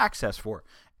pay access for.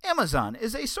 Amazon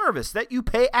is a service that you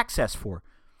pay access for.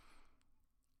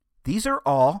 These are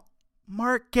all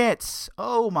markets.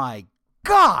 Oh my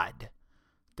God.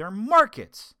 They're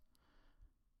markets.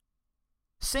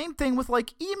 Same thing with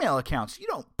like email accounts. You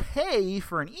don't pay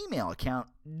for an email account,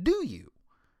 do you?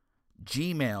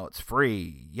 Gmail, it's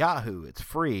free. Yahoo, it's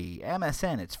free.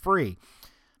 MSN, it's free.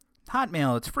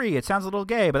 Hotmail, it's free. It sounds a little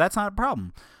gay, but that's not a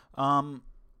problem.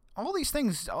 All these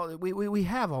things, we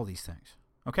have all these things.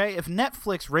 Okay, if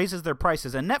Netflix raises their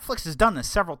prices, and Netflix has done this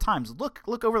several times.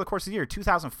 Look over the course of the year,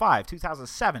 2005,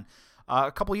 2007,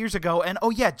 a couple years ago, and oh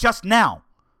yeah, just now,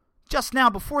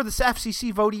 before this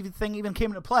FCC vote thing even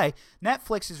came into play,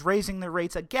 Netflix is raising their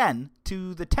rates again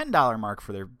to the $10 mark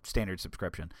for their standard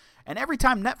subscription. And every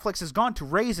time Netflix has gone to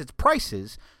raise its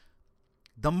prices,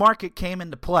 the market came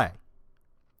into play.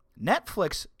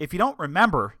 Netflix, if you don't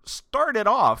remember, started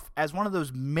off as one of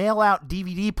those mail-out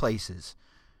DVD places.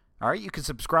 All right, you could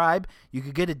subscribe. You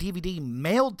could get a DVD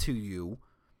mailed to you.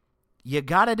 You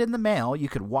got it in the mail. You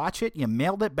could watch it. You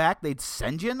mailed it back. They'd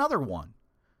send you another one.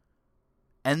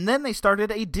 And then they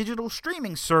started a digital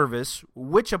streaming service,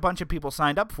 which a bunch of people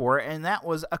signed up for, and that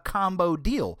was a combo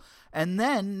deal. And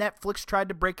then Netflix tried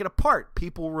to break it apart.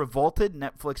 People revolted.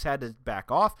 Netflix had to back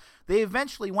off. They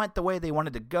eventually went the way they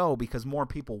wanted to go because more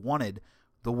people wanted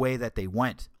the way that they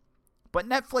went. But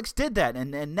Netflix did that,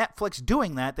 and Netflix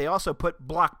doing that, they also put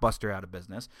Blockbuster out of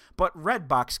business. But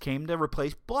Redbox came to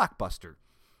replace Blockbuster.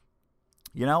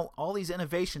 You know, all these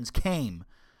innovations came,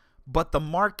 but the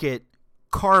market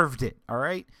carved it, all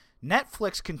right?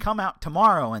 Netflix can come out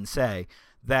tomorrow and say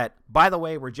that, by the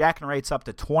way, we're jacking rates up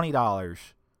to $20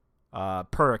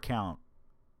 per account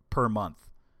per month.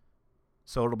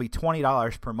 So it'll be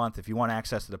 $20 per month if you want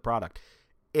access to the product.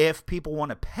 If people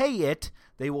want to pay it,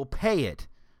 they will pay it.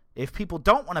 If people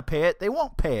don't want to pay it, they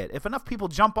won't pay it. If enough people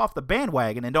jump off the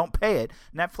bandwagon and don't pay it,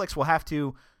 Netflix will have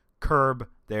to curb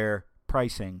their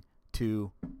pricing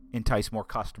to entice more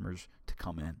customers to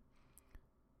come in.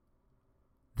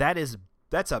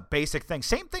 That's a basic thing.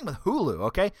 Same thing with Hulu,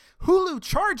 okay? Hulu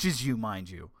charges you, mind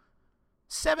you,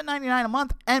 $7.99 a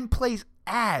month and plays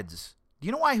ads. Do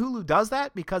you know why Hulu does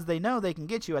that? Because they know they can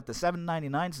get you at the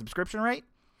 $7.99 subscription rate,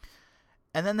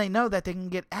 and then they know that they can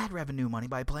get ad revenue money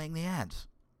by playing the ads.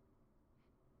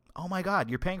 Oh my God,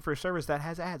 you're paying for a service that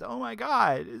has ads. Oh my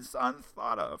God, it's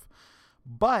unthought of.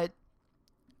 But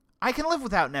I can live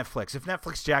without Netflix if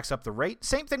Netflix jacks up the rate.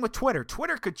 Same thing with Twitter.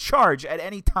 Twitter could charge at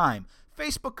any time.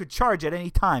 Facebook could charge at any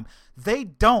time. They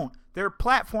don't. Their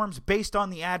platform's based on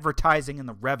the advertising and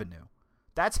the revenue.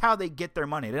 That's how they get their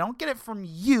money. They don't get it from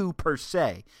you per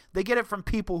se. They get it from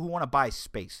people who want to buy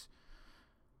space.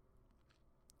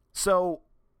 So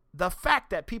the fact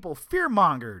that people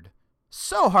fear-mongered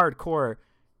so hardcore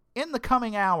in the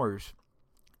coming hours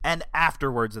and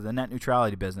afterwards of the net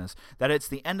neutrality business that it's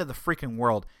the end of the freaking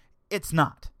world, it's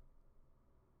not.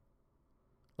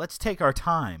 Let's take our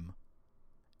time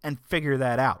and figure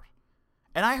that out.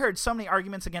 And I heard so many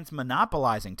arguments against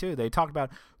monopolizing too. They talked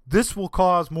about this will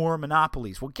cause more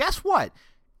monopolies. Well, guess what?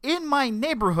 In my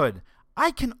neighborhood,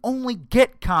 I can only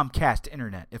get Comcast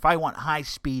internet if I want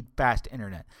high-speed, fast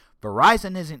internet.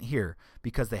 Verizon isn't here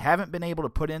because they haven't been able to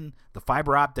put in the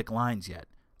fiber optic lines yet.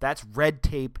 That's red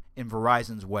tape in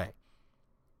Verizon's way.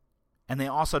 And they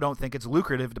also don't think it's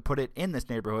lucrative to put it in this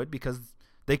neighborhood because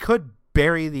they could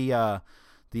bury the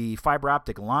fiber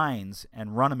optic lines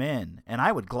and run them in, and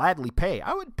I would gladly pay.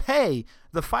 I would pay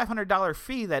the $500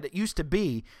 fee that it used to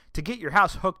be to get your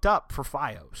house hooked up for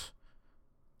Fios.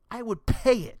 I would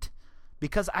pay it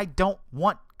because I don't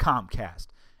want Comcast.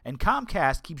 And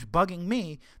Comcast keeps bugging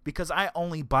me because I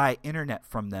only buy internet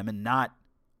from them and not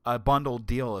a bundled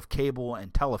deal of cable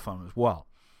and telephone as well.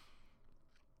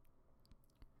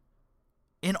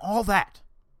 In all that,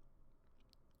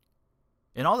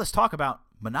 in all this talk about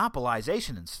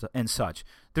monopolization and such,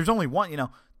 there's only one,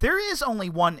 there is only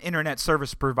one internet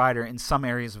service provider in some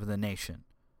areas of the nation.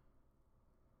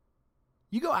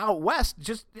 You go out west,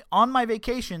 just on my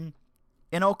vacation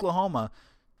in Oklahoma,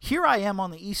 here I am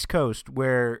on the East Coast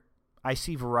where I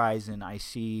see Verizon, I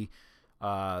see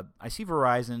Comcast,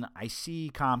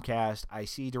 I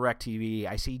see DirecTV,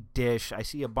 I see Dish, I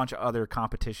see a bunch of other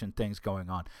competition things going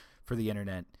on for the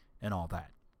internet and all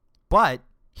that. But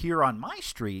here on my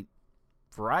street,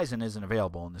 Verizon isn't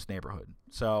available in this neighborhood.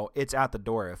 So it's out the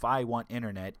door. If I want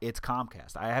internet, it's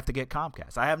Comcast. I have to get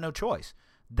Comcast. I have no choice.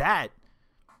 That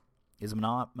is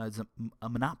a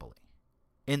monopoly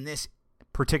in this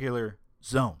particular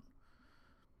zone.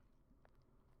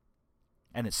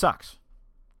 And it sucks.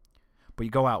 But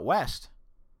you go out west,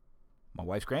 my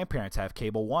wife's grandparents have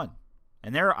Cable One.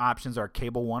 And their options are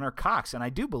Cable One or Cox. And I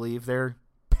do believe they're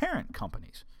parent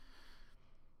companies.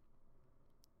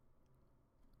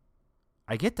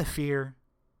 I get the fear.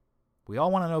 We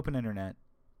all want an open internet.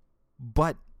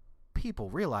 But people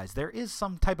realize there is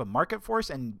some type of market force.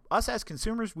 And us as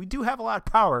consumers, we do have a lot of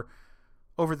power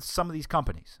over some of these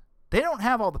companies. They don't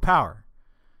have all the power.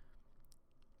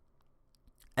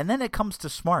 And then it comes to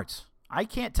smarts. I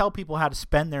can't tell people how to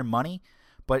spend their money.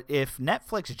 But if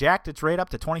Netflix jacked its rate up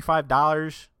to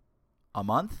 $25 a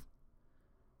month,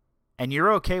 and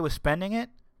you're okay with spending it,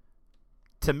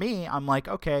 to me, I'm like,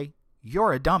 okay,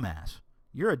 you're a dumbass.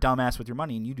 You're a dumbass with your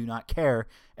money, and you do not care,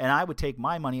 and I would take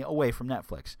my money away from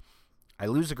Netflix. I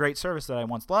lose a great service that I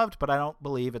once loved, but I don't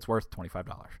believe it's worth $25.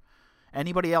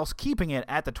 Anybody else keeping it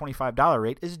at the $25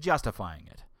 rate is justifying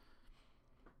it.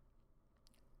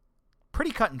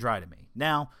 Pretty cut and dry to me.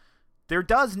 Now, there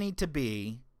does need to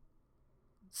be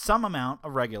some amount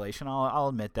of regulation. I'll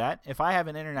admit that. If I have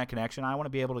an internet connection, I want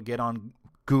to be able to get on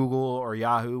Google or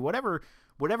Yahoo,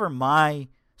 whatever my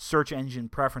search engine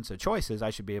preference of choice is, I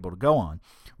should be able to go on.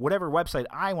 Whatever website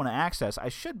I want to access, I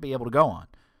should be able to go on.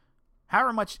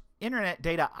 However much internet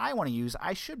data I want to use,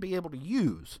 I should be able to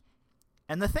use.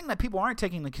 And the thing that people aren't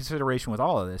taking into consideration with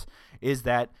all of this is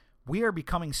that we are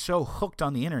becoming so hooked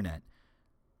on the internet.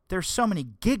 There's so many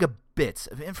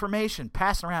gigabits of information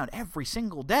passing around every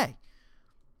single day.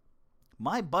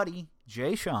 My buddy,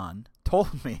 Jay Sean,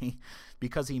 told me,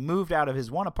 because he moved out of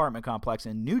his one apartment complex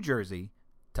in New Jersey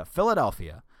to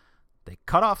Philadelphia, they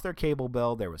cut off their cable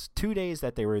bill. There was 2 days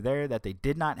that they were there that they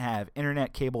did not have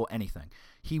internet, cable, anything.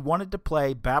 He wanted to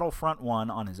play Battlefront 1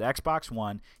 on his Xbox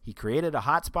One. He created a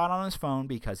hotspot on his phone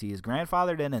because he is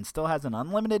grandfathered in and still has an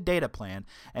unlimited data plan.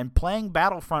 And playing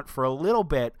Battlefront for a little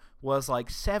bit was like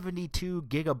 72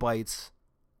 gigabytes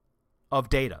of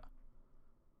data.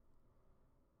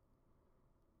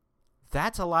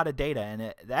 That's a lot of data,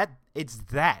 and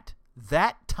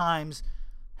that times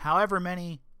however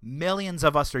many millions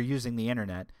of us are using the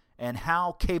internet, and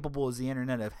how capable is the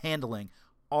internet of handling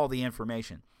all the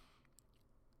information.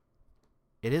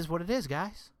 It is what it is,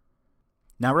 guys.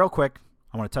 Now, real quick,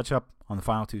 I want to touch up on the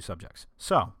final 2 subjects.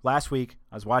 So, last week,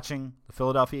 I was watching the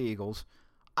Philadelphia Eagles.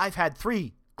 I've had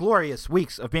 3 glorious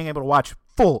weeks of being able to watch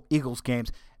full Eagles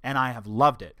games, and I have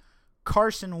loved it.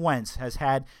 Carson Wentz has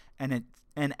had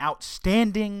an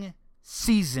outstanding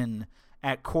season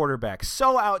at quarterback.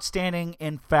 So outstanding,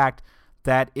 in fact,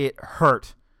 that it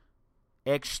hurt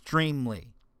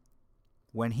extremely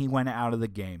when he went out of the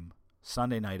game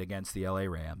Sunday night against the LA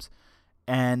Rams,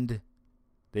 and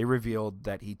they revealed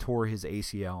that he tore his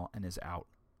ACL and is out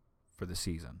for the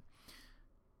season.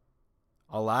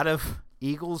 A lot of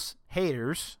Eagles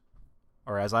haters,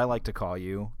 or as I like to call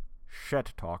you,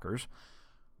 shit talkers,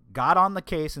 got on the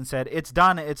case and said, it's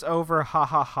done, it's over, ha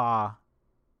ha ha,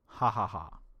 ha ha ha.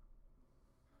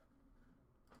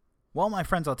 Well, my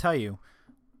friends, I'll tell you,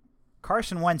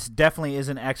 Carson Wentz definitely is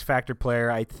an X-Factor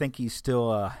player. I think he's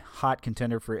still a hot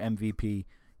contender for MVP,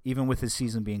 even with his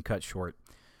season being cut short.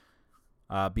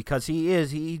 Because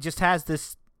he just has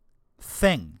this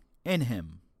thing in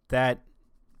him that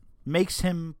makes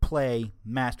him play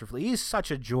masterfully. He's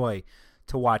such a joy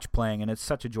to watch playing, and it's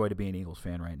such a joy to be an Eagles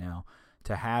fan right now,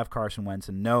 to have Carson Wentz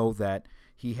and know that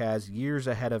he has years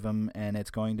ahead of him, and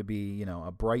it's going to be,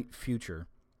 a bright future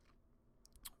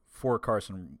for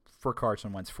Carson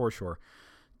Wentz, for sure.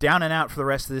 Down and out for the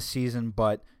rest of this season,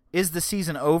 but is the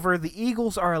season over? The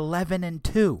Eagles are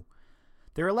 11-2.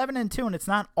 They're 11-2, and it's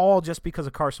not all just because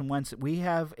of Carson Wentz. We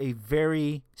have a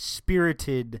very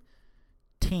spirited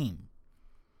team.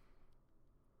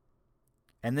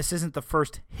 And this isn't the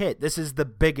first hit. This is the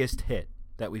biggest hit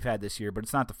that we've had this year, but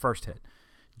it's not the first hit.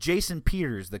 Jason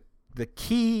Peters, the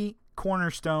key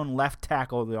cornerstone left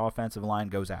tackle of the offensive line,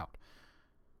 goes out.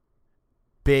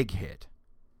 Big hit.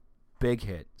 Big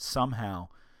hit. Somehow,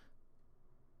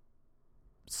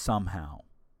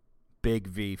 Big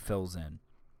V fills in.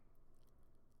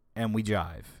 And we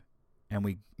jive. And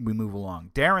we move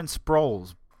along. Darren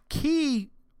Sproles,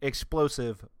 key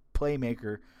explosive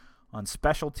playmaker on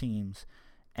special teams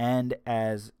and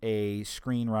as a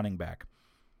screen running back,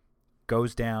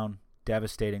 goes down.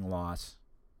 Devastating loss.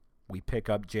 We pick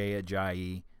up Jay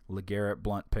Ajayi. LeGarrette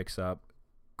Blount picks up.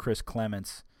 Chris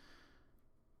Clements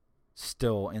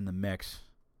still in the mix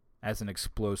as an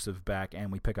explosive back.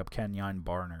 And we pick up Kenyon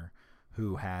Barner,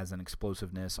 who has an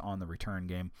explosiveness on the return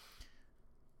game.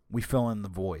 We fill in the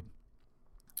void.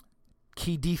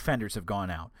 Key defenders have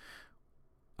gone out.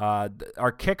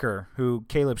 Our kicker, who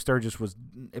Caleb Sturgis was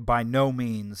by no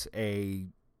means a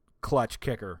clutch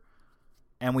kicker,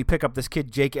 and we pick up this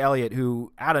kid, Jake Elliott,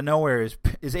 who out of nowhere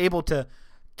is able to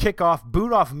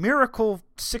boot off miracle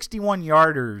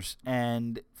 61-yarders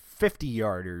and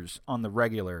 50-yarders on the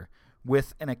regular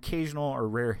with an occasional or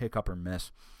rare hiccup or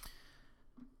miss.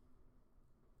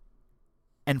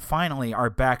 And finally, our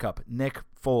backup, Nick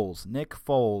Foles. Nick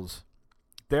Foles,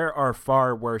 there are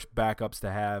far worse backups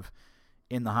to have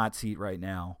in the hot seat right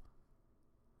now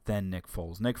than Nick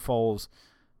Foles. Nick Foles,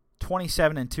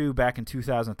 27-2 back in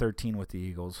 2013 with the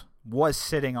Eagles, was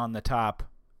sitting on the top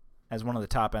as one of the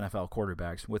top NFL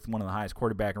quarterbacks with one of the highest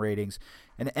quarterback ratings,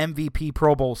 an MVP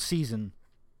Pro Bowl season.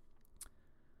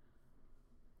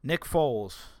 Nick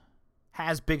Foles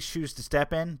has big shoes to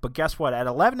step in, but guess what? At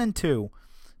 11-2,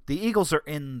 the Eagles are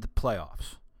in the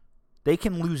playoffs. They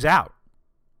can lose out.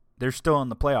 They're still in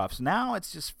the playoffs. Now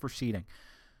it's just for seeding.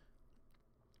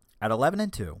 At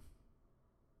 11-2,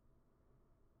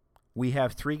 we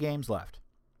have 3 games left.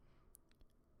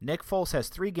 Nick Foles has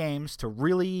 3 games to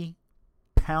really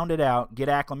pound it out, get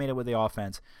acclimated with the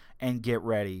offense, and get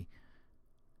ready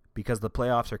because the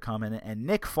playoffs are coming. And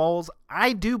Nick Foles,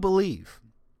 I do believe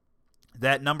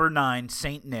that number 9,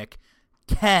 Saint Nick,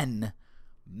 can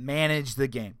manage the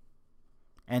game.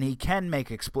 And he can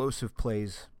make explosive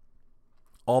plays,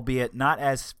 albeit not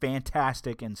as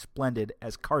fantastic and splendid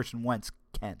as Carson Wentz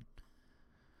can.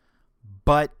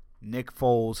 But Nick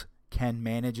Foles can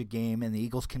manage a game, and the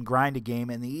Eagles can grind a game,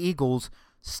 and the Eagles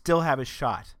still have a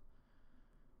shot.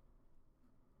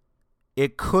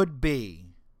 It could be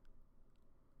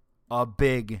a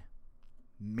big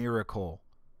miracle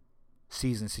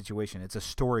season situation. It's a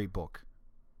storybook.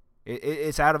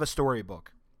 It's out of a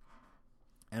storybook.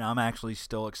 And I'm actually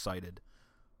still excited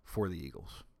for the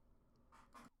Eagles.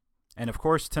 And, of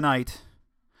course, tonight,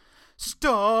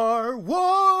 Star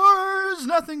Wars!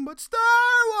 Nothing but Star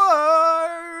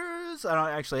Wars! I don't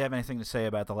actually have anything to say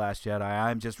about The Last Jedi.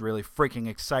 I'm just really freaking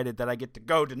excited that I get to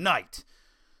go tonight.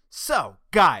 So,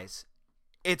 guys,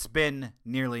 it's been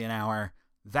nearly an hour.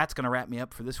 That's going to wrap me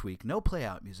up for this week. No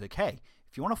play-out music. Hey,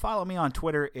 If you want to follow me on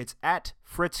Twitter, it's at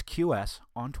FritzQS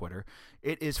on Twitter.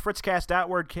 It is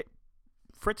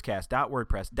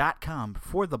fritzcast.wordpress.com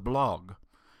for the blog.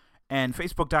 And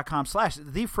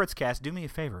Facebook.com/TheFritzcast. Do me a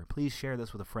favor. Please share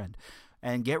this with a friend.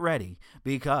 And get ready,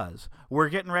 because we're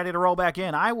getting ready to roll back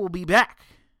in. I will be back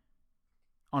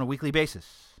on a weekly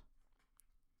basis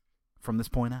from this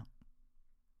point out.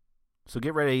 So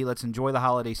get ready. Let's enjoy the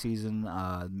holiday season.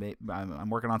 I'm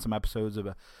working on some episodes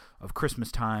of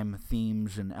Christmas time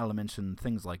themes and elements and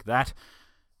things like that.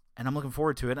 And I'm looking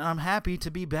forward to it. And I'm happy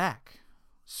to be back.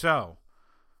 So,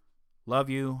 love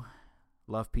you.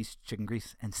 Love, peace, chicken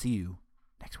grease. And see you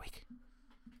next week.